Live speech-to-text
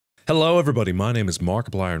Hello everybody, my name is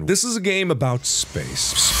Markiplier and this is a game about space.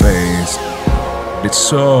 Space. It's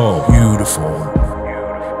so beautiful.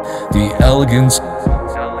 The elegance.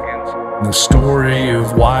 The story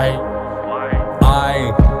of why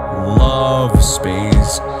I love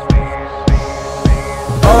space.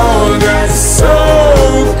 Oh, that's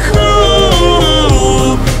so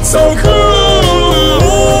cool! So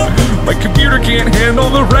cool! My computer can't handle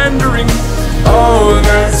the rendering. Oh,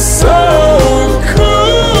 that's so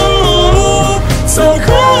cool! So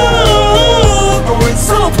cool! Oh, it's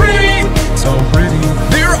so pretty! So pretty.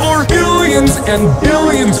 There are billions and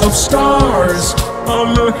billions of stars. Oh,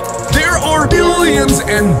 look. There are billions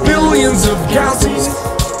and billions of galaxies.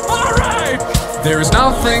 Alright! There's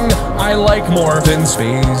nothing I like more than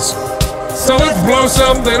space. So let's blow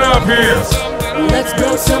something up here. Let's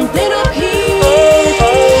blow something up here.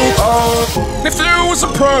 Oh. If there was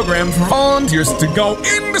a program for volunteers to go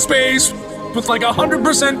into space with like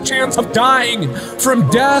 100% chance of dying from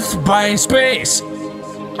death by space,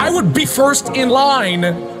 I would be first in line.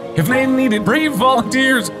 If they needed brave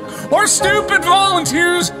volunteers or stupid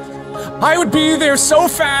volunteers, I would be there so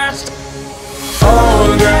fast.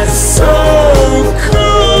 Oh, that's so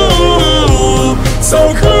cool!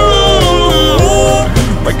 So cool!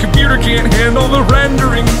 My computer can't handle the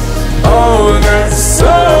rendering. Oh, that's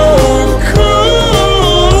so cool!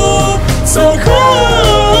 So cool!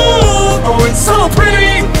 Oh, it's so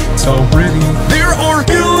pretty! So pretty. There are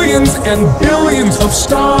billions and billions of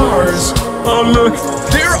stars. Oh, look.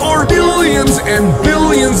 There are billions and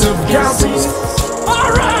billions of galaxies.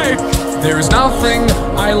 Alright! There's nothing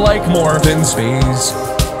I like more than space.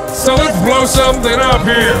 So let's blow something up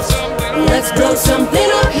here. Let's blow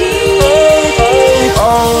something up here.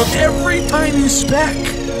 Oh, every tiny speck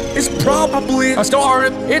is probably a star.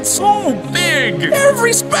 It's so big.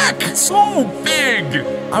 Every speck so big.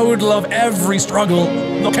 I would love every struggle,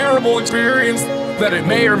 the terrible experience that it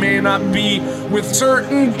may or may not be, with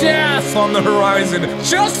certain death on the horizon,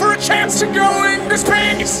 just for a chance to go into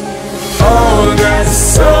space. Oh, that's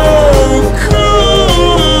so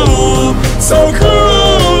cool! So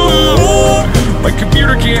cool! My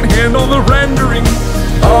computer can't handle the rendering.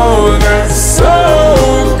 Oh, that's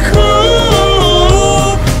so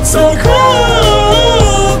cool! So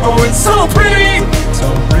cool! Oh, it's so pretty! So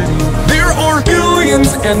pretty. There are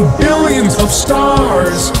billions and billions of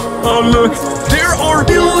stars. Oh, look. There are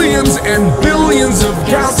billions and billions of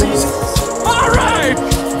galaxies. Alright!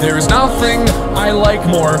 There's nothing I like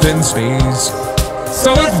more than space.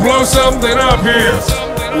 So let's blow something up here.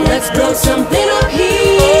 Let's blow something up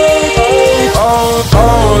here.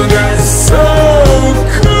 Oh, that's so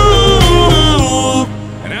cool.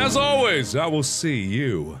 And as always, I will see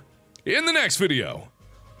you in the next video.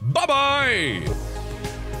 Bye-bye!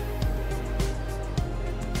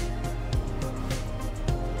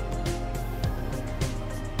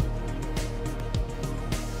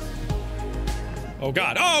 Oh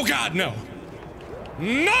god, no!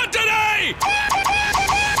 Not today!